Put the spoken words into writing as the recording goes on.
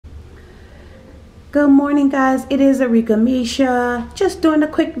Good morning, guys. It is Arickamisha. Just doing a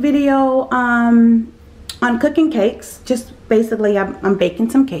quick video on cooking cakes. Just basically, I'm baking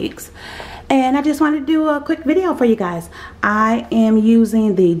some cakes, and I just wanted to do a quick video for you guys. I am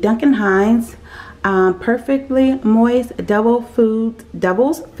using the Duncan Hines Perfectly Moist Doubles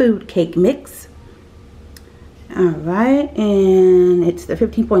Food Cake Mix. All right, and it's the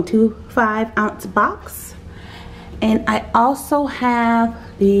 15.25 ounce box. And I also have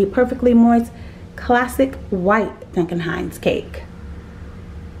the Perfectly Moist Classic White Duncan Hines cake.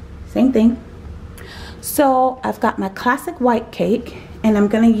 Same thing. So I've got my classic white cake, and I'm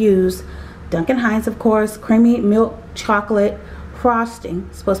going to use Duncan Hines, of course, creamy milk chocolate frosting.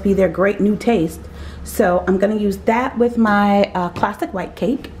 It's supposed to be their great new taste. So I'm going to use that with my classic white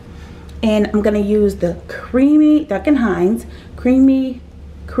cake. And I'm going to use the creamy Duncan Hines cream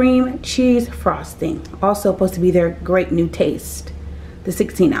cheese frosting, also supposed to be their great new taste, the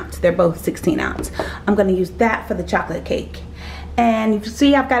 16 ounce. They're both 16 ounce. I'm going to use that for the chocolate cake. And you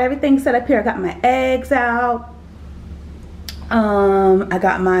see, I've got everything set up here. I got my eggs out, I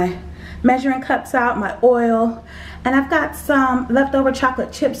got my measuring cups out, my oil, and I've got some leftover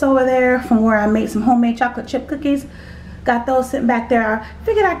chocolate chips over there from where I made some homemade chocolate chip cookies. Got those sitting back there. I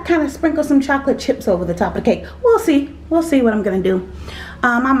figured I'd kind of sprinkle some chocolate chips over the top of the cake. We'll see what I'm gonna do.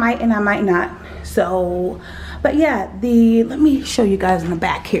 I might and I might not. So, but yeah, let me show you guys in the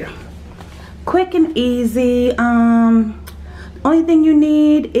back here. Quick and easy. Only thing you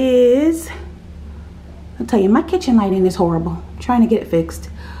need is, I'll tell you, my kitchen lighting is horrible. I'm trying to get it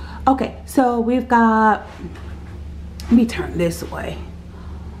fixed. Okay, so we've got, let me turn this way.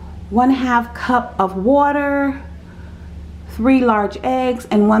 1/2 cup of water, 3 large eggs,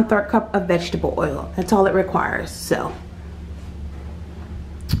 and 1/3 cup of vegetable oil. That's all it requires. So,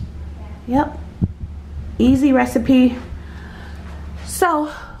 yep, easy recipe.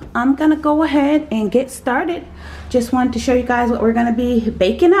 So I'm gonna go ahead and get started. Just wanted to show you guys what we're gonna be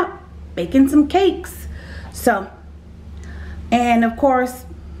baking some cakes. So, and of course,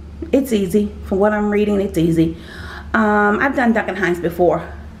 it's easy. From what I'm reading, it's easy. I've done Duncan Hines before,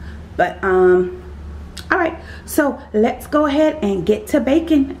 but all right, so let's go ahead and get to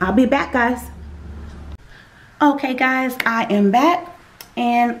baking. I'll be back, guys. Okay, guys, I am back,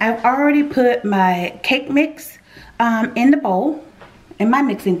 and I've already put my cake mix in the bowl, in my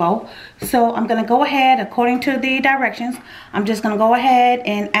mixing bowl. So I'm gonna go ahead, according to the directions, I'm just gonna go ahead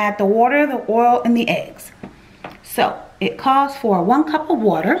and add the water, the oil, and the eggs. So it calls for 1 cup of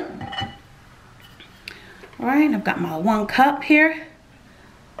water. All right, I've got my 1 cup here.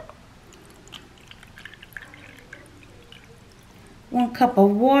 One cup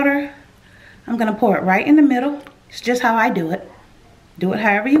of water. I'm gonna pour it right in the middle. It's just how I do it. Do it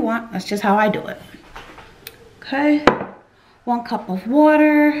however you want. That's just how I do it. Okay. 1 cup of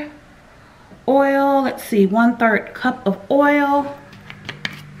water. Oil. Let's see, 1/3 cup of oil.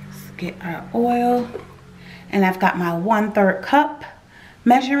 Let's get our oil. And I've got my 1/3 cup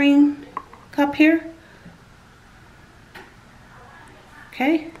measuring cup here.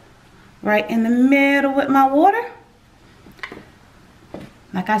 Okay. Right in the middle with my water.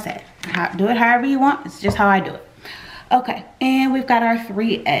 Like I said, do it however you want. It's just how I do it. Okay, and we've got our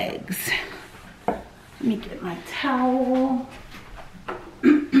 3 eggs. Let me get my towel.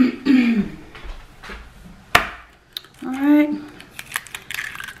 All right.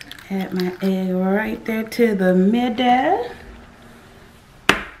 Add my egg right there to the middle.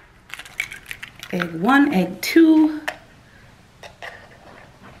 Egg 1, egg 2.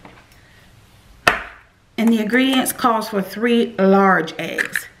 And the ingredients calls for 3 large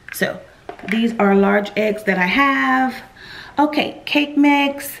eggs. So these are large eggs that I have. Okay, cake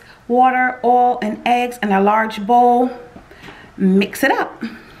mix, water, oil, and eggs in a large bowl. Mix it up.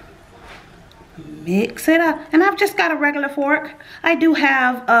 Mix it up. And I've just got a regular fork. I do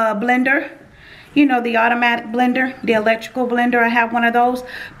have a blender. You know, the automatic blender, the electrical blender. I have one of those.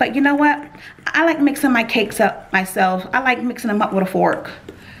 But you know what? I like mixing my cakes up myself. I like mixing them up with a fork.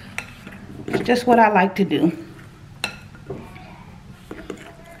 It's just what I like to do.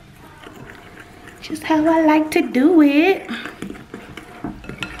 Just how I like to do it.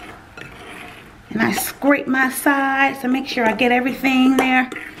 And I scrape my sides to make sure I get everything there.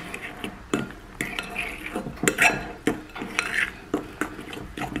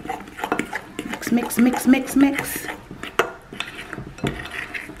 Mix, mix, mix, mix.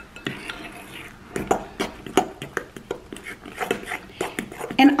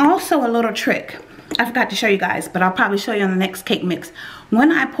 And also a little trick. I forgot to show you guys, but I'll probably show you on the next cake mix.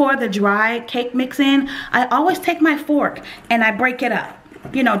 When I pour the dry cake mix in, I always take my fork and I break it up.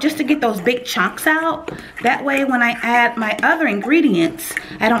 you know, just to get those big chunks out. That way when I add my other ingredients,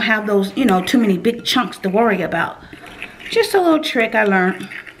 I don't have those, you know, too many big chunks to worry about. Just a little trick I learned.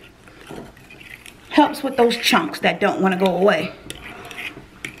 Helps with those chunks that don't want to go away.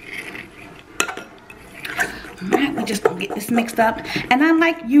 Alright, we're just gonna get this mixed up. And I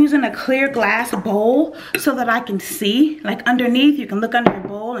like using a clear glass bowl so that I can see, like underneath, you can look under your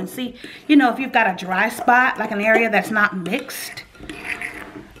bowl and see, you know, if you've got a dry spot, like an area that's not mixed.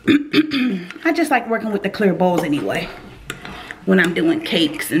 I just like working with the clear bowls anyway, when I'm doing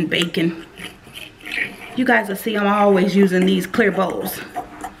cakes and baking. You guys will see I'm always using these clear bowls.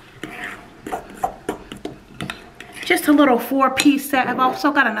 Just a little 4-piece set. I've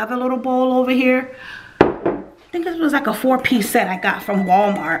also got another little bowl over here. I think this was like a 4-piece set I got from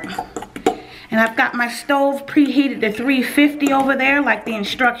Walmart. And I've got my stove preheated to 350 over there like the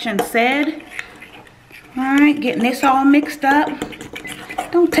instructions said. Alright, getting this all mixed up.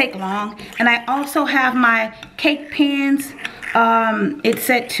 Don't take long. And I also have my cake pans. It's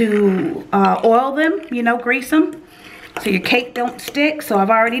set to oil them, you know, grease them, so your cake don't stick. So I've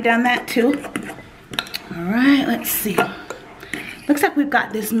already done that too. Alright, let's see. Looks like we've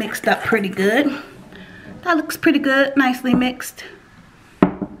got this mixed up pretty good. That looks pretty good, nicely mixed.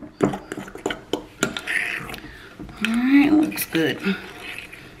 Alright, looks good.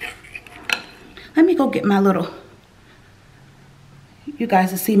 Let me go get my little, you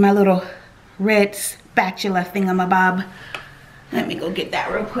guys will see my little red spatula thingamabob. Let me go get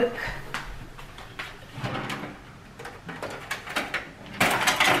that real quick.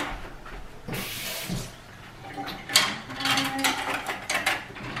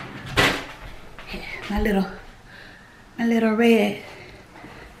 My little red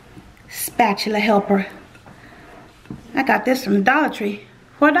spatula helper. I got this from the Dollar Tree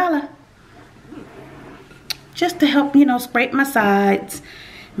for $1. Just to help, you know, scrape my sides.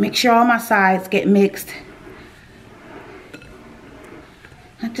 Make sure all my sides get mixed.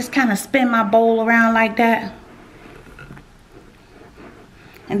 I just kind of spin my bowl around like that.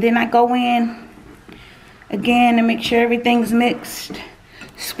 And then I go in again and make sure everything's mixed.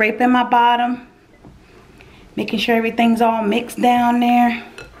 Scraping my bottom. Making sure everything's all mixed down there.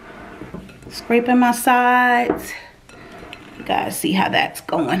 Scraping my sides. You guys see how that's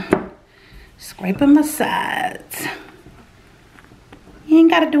going. Scraping my sides. You ain't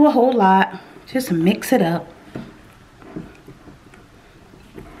got to do a whole lot. Just mix it up.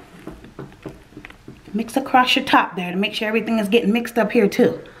 Mix across your top there to make sure everything is getting mixed up here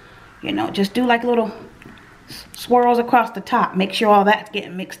too. You know, just do like little swirls across the top. Make sure all that's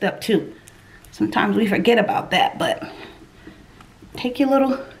getting mixed up too. Sometimes we forget about that, but take your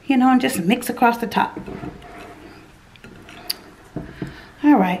little, you know, and just mix across the top.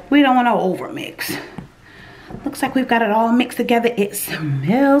 Alright, we don't want to over mix. Looks like we've got it all mixed together. It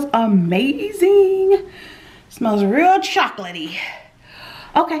smells amazing. It smells real chocolatey.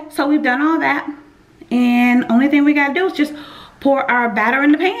 Okay, so we've done all that. And only thing we gotta do is just pour our batter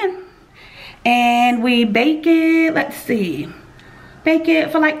in the pan. And we bake it, let's see. Bake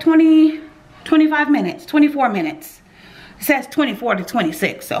it for like 25 minutes, 24 minutes. It says 24 to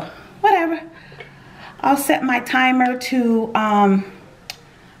 26, so whatever. I'll set my timer to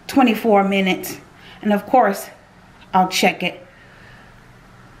 24 minutes. And of course, I'll check it.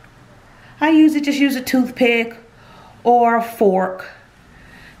 I just use a toothpick or a fork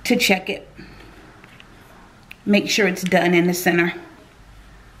to check it. Make sure it's done in the center.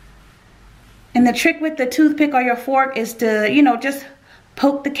 And the trick with the toothpick or your fork is to, you know, just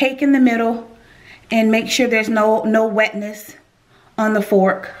poke the cake in the middle and make sure there's no wetness on the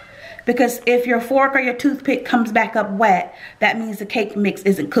fork. Because if your fork or your toothpick comes back up wet, that means the cake mix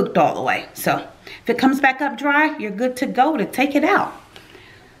isn't cooked all the way. So if it comes back up dry, you're good to go to take it out.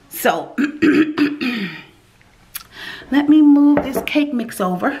 So let me move this cake mix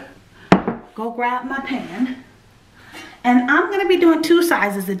over. Go grab my pan. And I'm going to be doing 2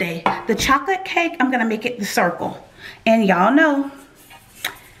 sizes a day. The chocolate cake, I'm going to make it the circle. And y'all know,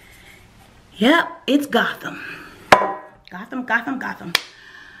 yep, it's Gotham. Gotham, Gotham, Gotham.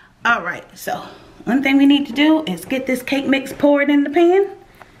 All right, so one thing we need to do is get this cake mix poured in the pan.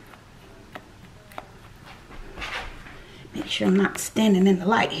 Make sure I'm not standing in the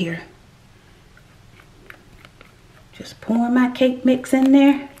light here. Just pouring my cake mix in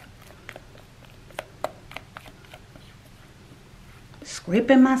there.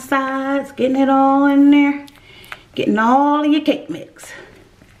 Scraping my sides, getting it all in there. Getting all of your cake mix.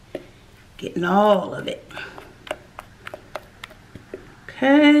 Getting all of it.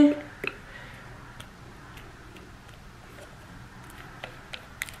 Okay.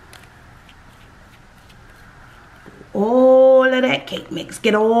 All of that cake mix.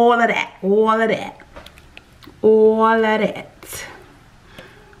 Get all of that, all of that, all of that.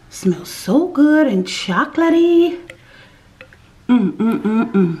 Smells so good and chocolatey.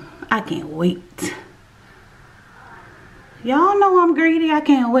 I can't wait. Y'all know I'm greedy. I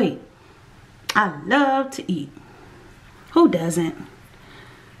can't wait. I love to eat. Who doesn't?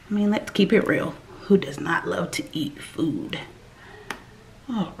 I mean, let's keep it real. Who does not love to eat food?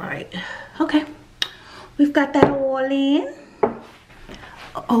 All right. Okay. We've got that all in.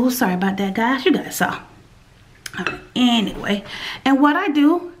 Oh, sorry about that, guys. You guys saw. All right. Anyway, and what I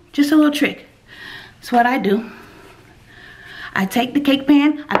do, just a little trick. It's what I do. I take the cake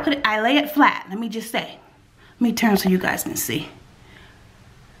pan, I lay it flat. Let me just say. Let me turn so you guys can see.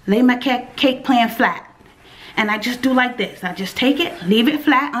 Lay my cake pan flat. And I just do like this. I just take it, leave it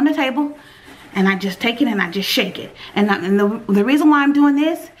flat on the table, and I just take it and I just shake it. And the reason why I'm doing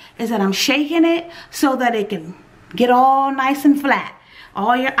this is that I'm shaking it so that it can get all nice and flat.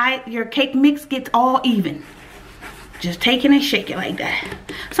 All your cake mix gets all even. Just take it and shake it like that.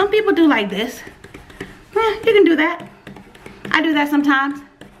 Some people do like this. You can do that. I do that sometimes.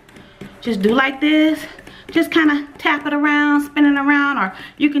 Just do like this. Just kind of tap it around, spin it around, or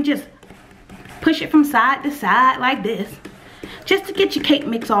you can just push it from side to side like this. Just to get your cake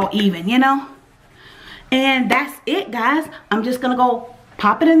mix all even, you know. And that's it, guys. I'm just going to go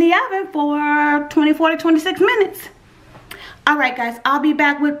pop it in the oven for 24 to 26 minutes. Alright, guys. I'll be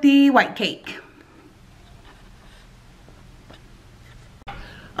back with the white cake.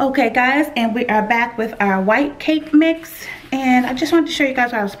 Okay, guys. And we are back with our white cake mix. And I just wanted to show you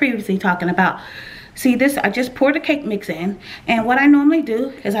guys what I was previously talking about. See this, I just poured the cake mix in, and what I normally do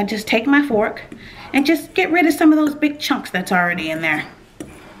is I just take my fork and just get rid of some of those big chunks that's already in there.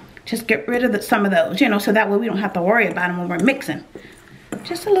 Just get rid of some of those, you know, so that way we don't have to worry about them when we're mixing.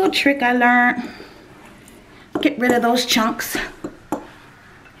 Just a little trick I learned. Get rid of those chunks.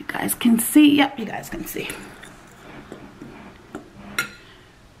 You guys can see, yep, you guys can see.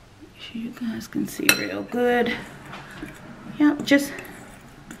 Make sure you guys can see real good. Yep, just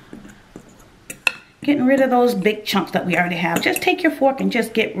getting rid of those big chunks that we already have. Just take your fork and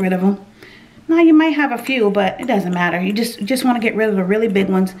just get rid of them. Now you might have a few, but it doesn't matter. You just want to get rid of the really big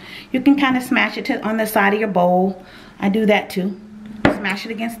ones. You can kind of smash it on the side of your bowl. I do that too. Smash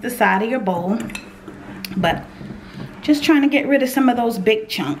it against the side of your bowl. But just trying to get rid of some of those big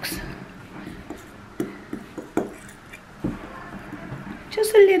chunks.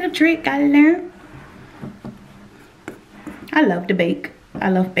 Just a little trick I learned. I love to bake. I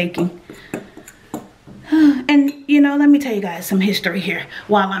love baking. And you know, let me tell you guys some history here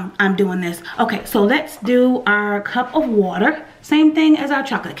while I'm doing this. Okay, so let's do our cup of water. Same thing as our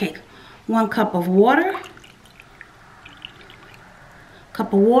chocolate cake. 1 cup of water.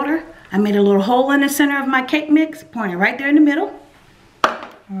 Cup of water. I made a little hole in the center of my cake mix, pouring it right there in the middle. All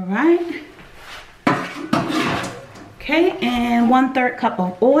right. Okay, and 1/3 cup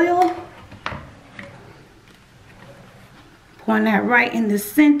of oil. Pouring that right in the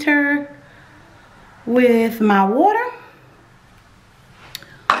center with my water.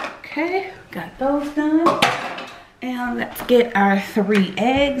 Okay, got those done. And let's get our 3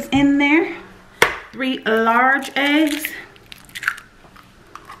 eggs in there. 3 large eggs.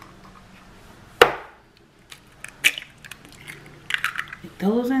 Get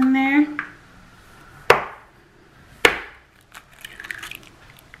those in there.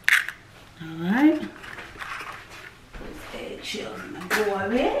 Alright. Eggshells in the bowl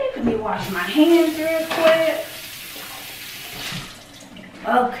already. Let me wash my hands real quick.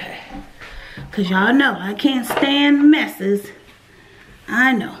 Okay. Because y'all know I can't stand messes.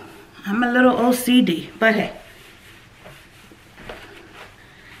 I know. I'm a little OCD. But hey.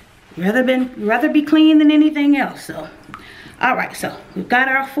 Rather be clean than anything else. So. Alright. So we've got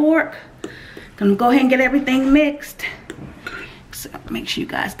our fork. Gonna go ahead and get everything mixed. So make sure you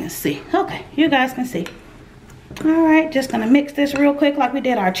guys can see. Okay. You guys can see. Alright, just gonna mix this real quick like we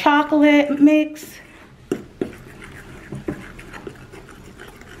did our chocolate mix.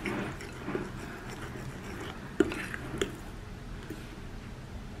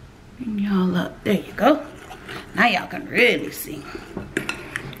 Bring y'all up. There you go. Now y'all can really see.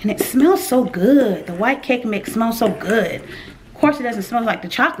 And it smells so good. The white cake mix smells so good. Of course it doesn't smell like the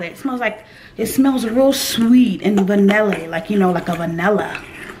chocolate. It smells real sweet and vanilla, like, you know, like a vanilla.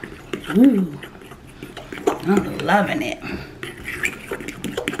 Ooh. I'm loving it.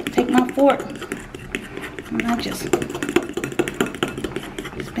 Take my fork and I just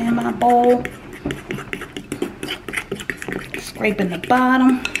spin my bowl, scraping the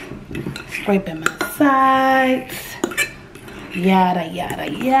bottom, scraping my sides, yada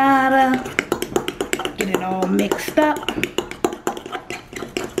yada yada. Get it all mixed up.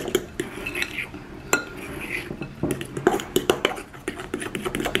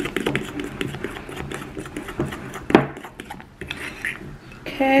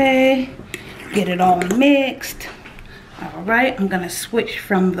 Okay, get it all mixed. All right, I'm gonna switch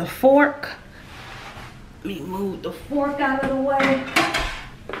from the fork. Let me move the fork out of the way.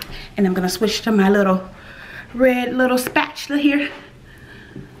 And I'm gonna switch to my little red little spatula here.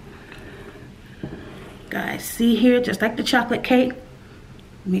 Guys, see here, just like the chocolate cake.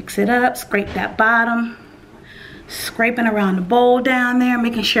 Mix it up, scrape that bottom. Scraping around the bowl down there,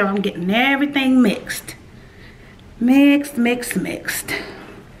 making sure I'm getting everything mixed. Mixed, mixed, mixed.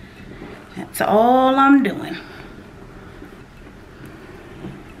 That's all I'm doing.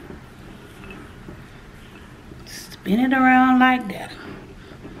 Spin it around like that.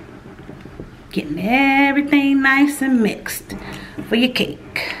 Getting everything nice and mixed for your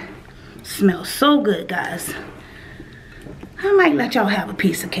cake. Smells so good, guys. I might let y'all have a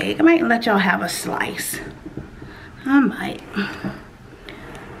piece of cake. I might let y'all have a slice. I might.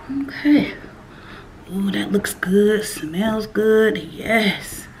 Okay. Ooh, that looks good. Smells good.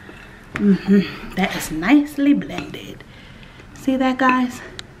 Yes. That is nicely blended. See that, guys?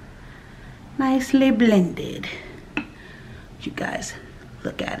 Nicely blended. You guys,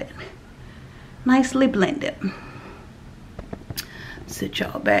 look at it. Nicely blended. Sit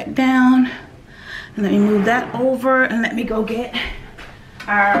y'all back down. And let me move that over and let me go get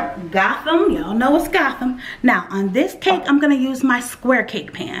our Gotham. Y'all know it's Gotham. Now, on this cake, I'm going to use my square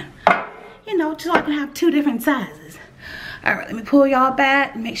cake pan. You know, so I can have two different sizes. All right, let me pull y'all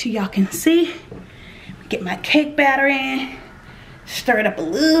back and make sure y'all can see. Get my cake batter in. Stir it up a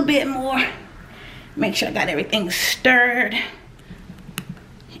little bit more. Make sure I got everything stirred.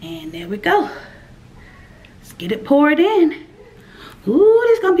 And there we go. Let's get it poured in. Ooh,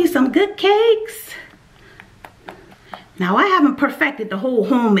 there's gonna be some good cakes. Now, I haven't perfected the whole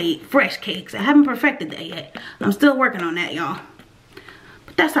homemade fresh cakes. I haven't perfected that yet. I'm still working on that, y'all.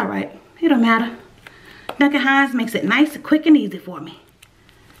 But that's all right. It don't matter. Duncan Hines makes it nice and quick and easy for me.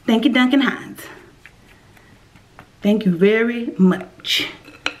 Thank you, Duncan Hines. Thank you very much.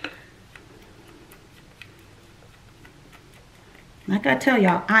 Like I tell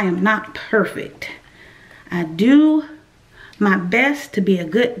y'all, I am not perfect. I do my best to be a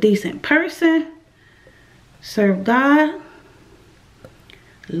good, decent person. Serve God.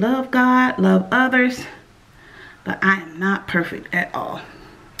 Love God. Love others. But I am not perfect at all.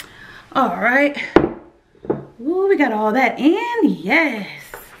 Alright. Ooh, we got all that in. Yes.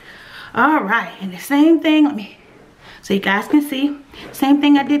 Alright. And the same thing. Let me, so you guys can see. Same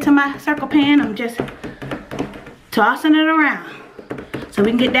thing I did to my circle pan. I'm just tossing it around. So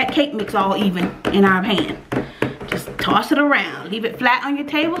we can get that cake mix all even in our pan. Just toss it around. Leave it flat on your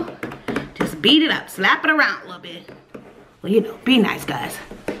table. Just beat it up. Slap it around a little bit. Well, you know, be nice, guys.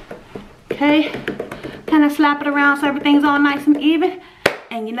 Okay. Kind of slap it around so everything's all nice and even.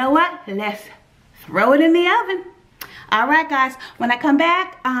 And you know what? Let's throw it in the oven. All right, guys. When I come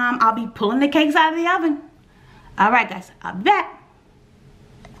back, I'll be pulling the cakes out of the oven. All right, guys. I'll be back.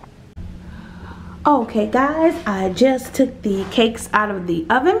 Okay, guys. I just took the cakes out of the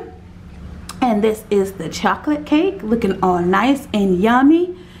oven. And this is the chocolate cake. Looking all nice and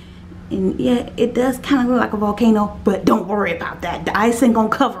yummy. And yeah, it does kind of look like a volcano. But don't worry about that. The ice ain't going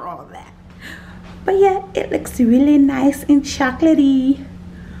to cover all of that. But yeah, it looks really nice and chocolatey.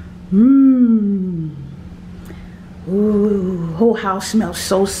 Mmm. Ooh, whole house smells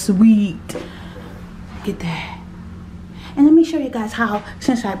so sweet. Look at that. And let me show you guys how,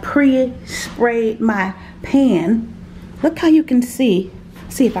 since I pre-sprayed my pan, look how you can see.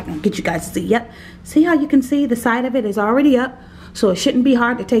 See if I can get you guys to see. Yep. See how you can see the side of it is already up. So it shouldn't be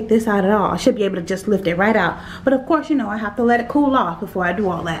hard to take this out at all. I should be able to just lift it right out. But of course, you know, I have to let it cool off before I do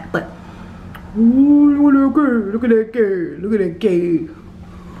all that. But, ooh, look at that cake. Look at that cake. Look at that cake.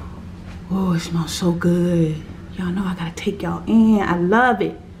 Oh, it smells so good. Y'all know I gotta take y'all in. I love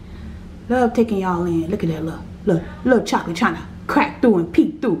it. Love taking y'all in. Look at that little chocolate trying to crack through and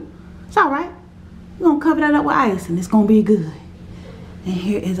peek through. It's alright. We're gonna cover that up with ice and it's gonna be good. And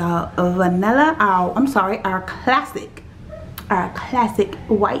here is our vanilla, our classic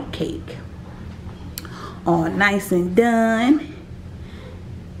white cake. All nice and done.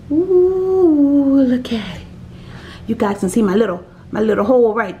 Ooh, look at it. You guys can see my little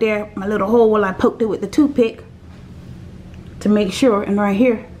hole right there. My little hole where I poked it with the toothpick to make sure. And right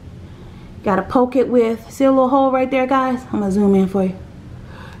here, gotta poke it with, see a little hole right there, guys? I'm gonna zoom in for you.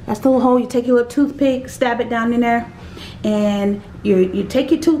 That's the little hole. You take your little toothpick, stab it down in there, and you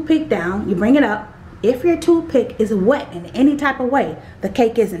take your toothpick down, you bring it up. If your toothpick is wet in any type of way, the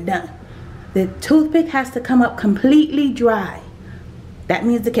cake isn't done. The toothpick has to come up completely dry. That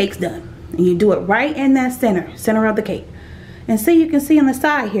means the cake's done. And you do it right in that center of the cake. And see, you can see on the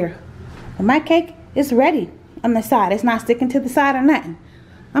side here, my cake is ready on the side. It's not sticking to the side or nothing.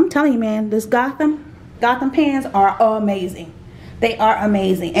 I'm telling you, man, this Gotham pans are amazing. They are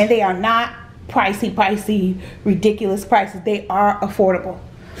amazing, and they are not pricey, ridiculous prices. They are affordable.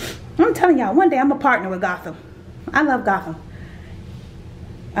 I'm telling y'all, one day I'm a partner with Gotham. I love Gotham.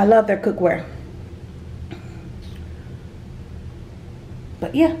 I love their cookware.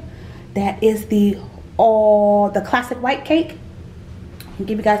 But yeah, that is the classic white cake. I'll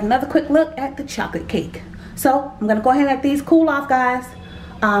give you guys another quick look at the chocolate cake. So I'm gonna go ahead and let these cool off, guys.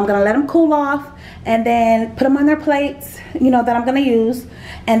 I'm gonna let them cool off and then put them on their plates, you know, that I'm gonna use.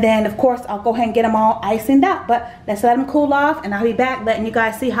 And then of course I'll go ahead and get them all icing up. But let's let them cool off, and I'll be back letting you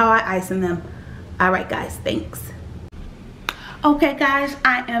guys see how I icing them. Alright guys, thanks. Okay guys,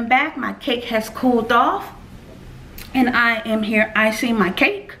 I am back. My cake has cooled off, and I am here icing my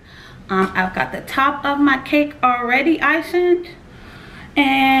cake. I've got the top of my cake already iced,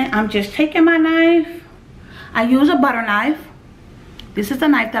 and I'm just taking my knife. I use a butter knife. This is the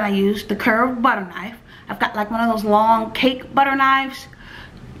knife that I use, the curved butter knife. I've got like one of those long cake butter knives,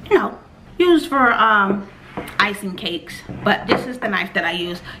 you know, used for icing cakes. But this is the knife that I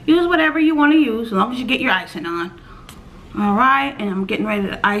use. Use whatever you want to use, as long as you get your icing on. Alright, and I'm getting ready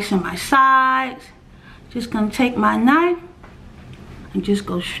to ice on my sides. Just gonna take my knife and just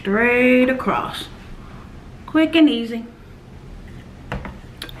go straight across. Quick and easy.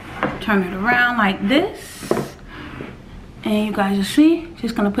 Turn it around like this. And you guys will see,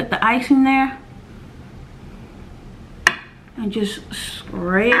 just gonna put the icing there. And just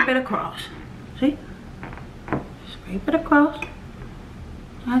scrape it across. See? Scrape it across.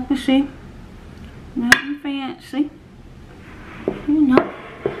 I can see. Nothing fancy. You know.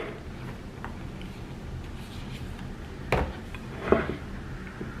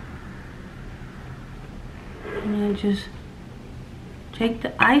 And then just take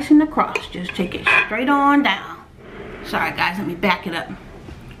the icing across. Just take it straight on down. Sorry guys, let me back it up.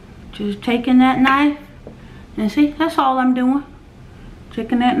 Just taking that knife, and see, that's all I'm doing.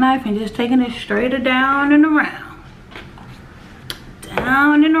 Taking that knife and just taking it straight down and around.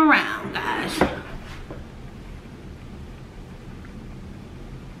 Down and around, guys.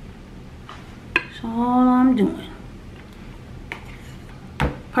 That's all I'm doing.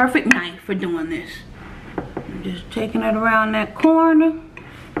 Perfect knife for doing this. I'm just taking it around that corner.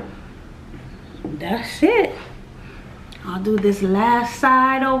 That's it. I'll do this last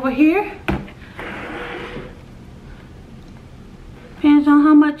side over here. Depends on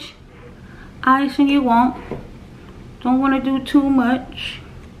how much icing you want. Don't want to do too much.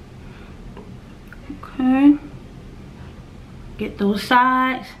 Okay. Get those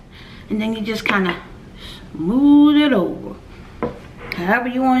sides, and then you just kind of smooth it over. However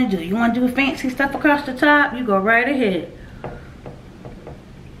you want to do. You want to do fancy stuff across the top, you go right ahead.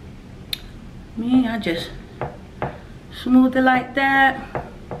 Me, I just smooth it like that.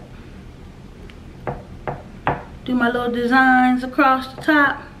 Do my little designs across the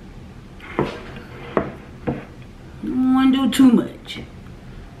top. Don't want to do too much.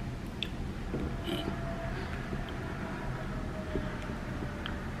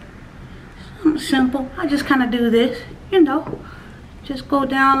 Something simple. I just kind of do this, you know. Just go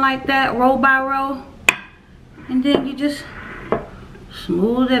down like that, row by row. And then you just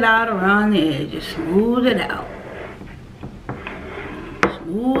smooth it out around the edge. Just smooth it out.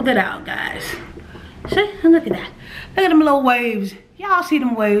 Smooth it out, guys. See? And look at that. Look at them little waves. Y'all see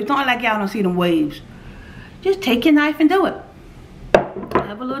them waves. Don't act like y'all don't see them waves. Just take your knife and do it.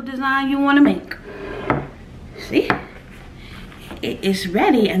 Have a little design you want to make. See? It is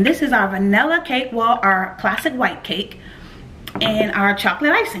ready. And this is our vanilla cake. Well, our classic white cake. And our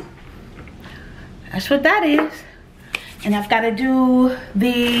chocolate icing. That's what that is. And I've got to do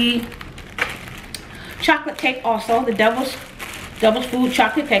the chocolate cake also. The devil's food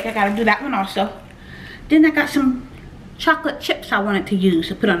chocolate cake. I got to do that one also. Then I got some chocolate chips I wanted to use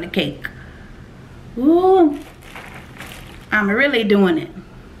to put on the cake. Ooh. I'm really doing it.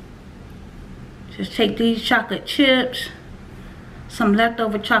 Just take these chocolate chips. Some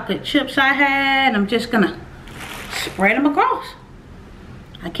leftover chocolate chips I had. I'm just going to spread them across.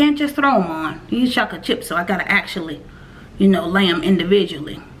 I can't just throw them on. These chocolate chips, so I got to actually, you know, lay them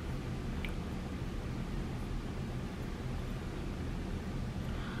individually.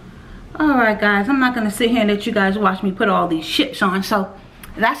 Alright guys, I'm not going to sit here and let you guys watch me put all these chips on. So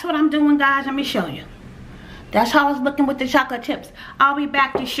that's what I'm doing, guys. Let me show you. That's how it's looking with the chocolate chips. I'll be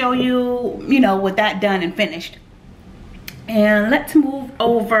back to show you, you know, with that done and finished. And let's move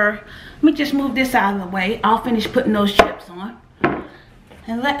over. Let me just move this out of the way. I'll finish putting those chips on.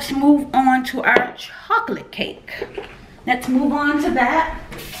 And let's move on to our chocolate cake. Let's move on to that.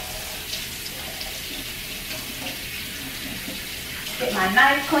 Get my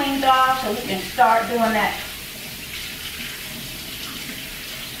knife cleaned off so we can start doing that.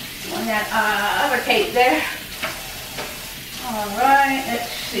 Doing that other cake there. Alright, let's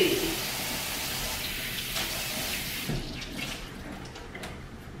see.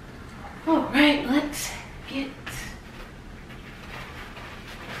 Alright, let's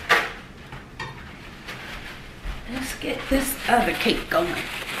get this other cake going.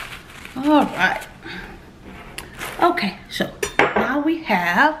 Alright. Okay, so now we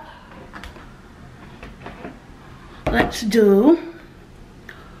have,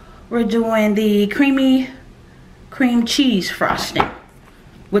 we're doing the cream cheese frosting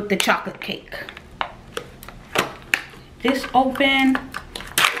with the chocolate cake. This open.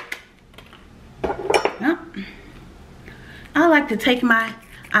 Yep. I like to take my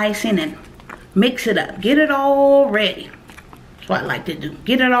icing and mix it up. Get it all ready. That's what I like to do.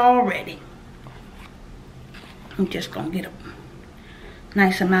 Get it all ready. I'm just gonna get a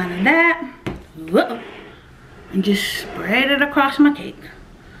nice amount of that. Whoa. And just spread it across my cake.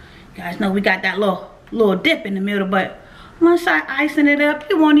 You guys know we got that little dip in the middle, but once I icing it up,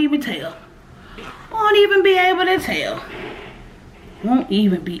 you won't even tell. Won't even be able to tell. Won't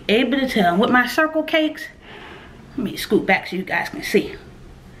even be able to tell. With my circle cakes, let me scoot back so you guys can see.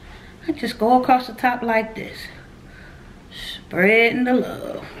 I just go across the top like this. Spreading the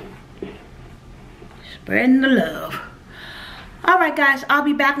love. Spreading the love. Alright guys, I'll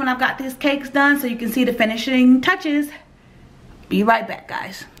be back when I've got these cakes done so you can see the finishing touches. Be right back,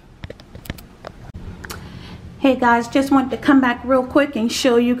 guys. Hey guys, just wanted to come back real quick and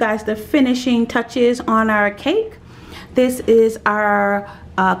show you guys the finishing touches on our cake. This is our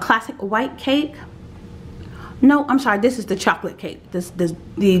classic white cake. No, I'm sorry, this is the chocolate cake.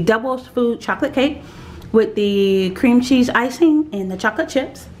 The double food chocolate cake with the cream cheese icing and the chocolate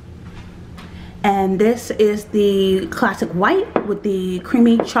chips. And this is the classic white with the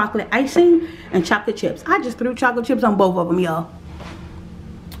creamy chocolate icing and chocolate chips. I just threw chocolate chips on both of them, y'all.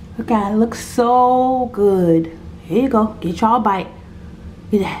 Look at it, looks so good. Here you go, get y'all a bite.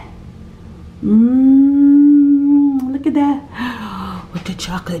 Look at that. Look at that. With the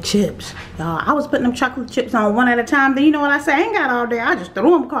chocolate chips. Y'all, I was putting them chocolate chips on one at a time. Then you know what I say? I ain't got all day. I just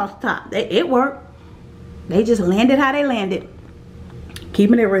threw them across the top. It worked. They just landed how they landed.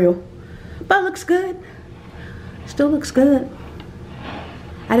 Keeping it real. But it looks good. Still looks good.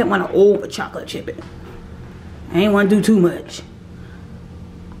 I didn't want to over chocolate chip it. I ain't want to do too much.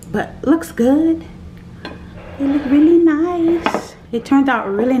 But looks good. It look really nice. It turned out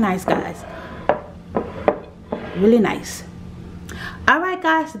really nice, guys. Really nice. Alright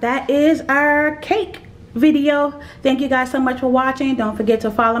guys, that is our cake video. Thank you guys so much for watching. Don't forget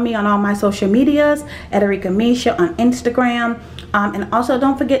to follow me on all my social medias at Arickamisha on Instagram. And also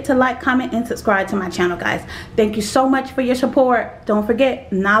don't forget to like, comment, and subscribe to my channel, guys. Thank you so much for your support. Don't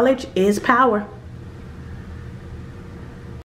forget, knowledge is power.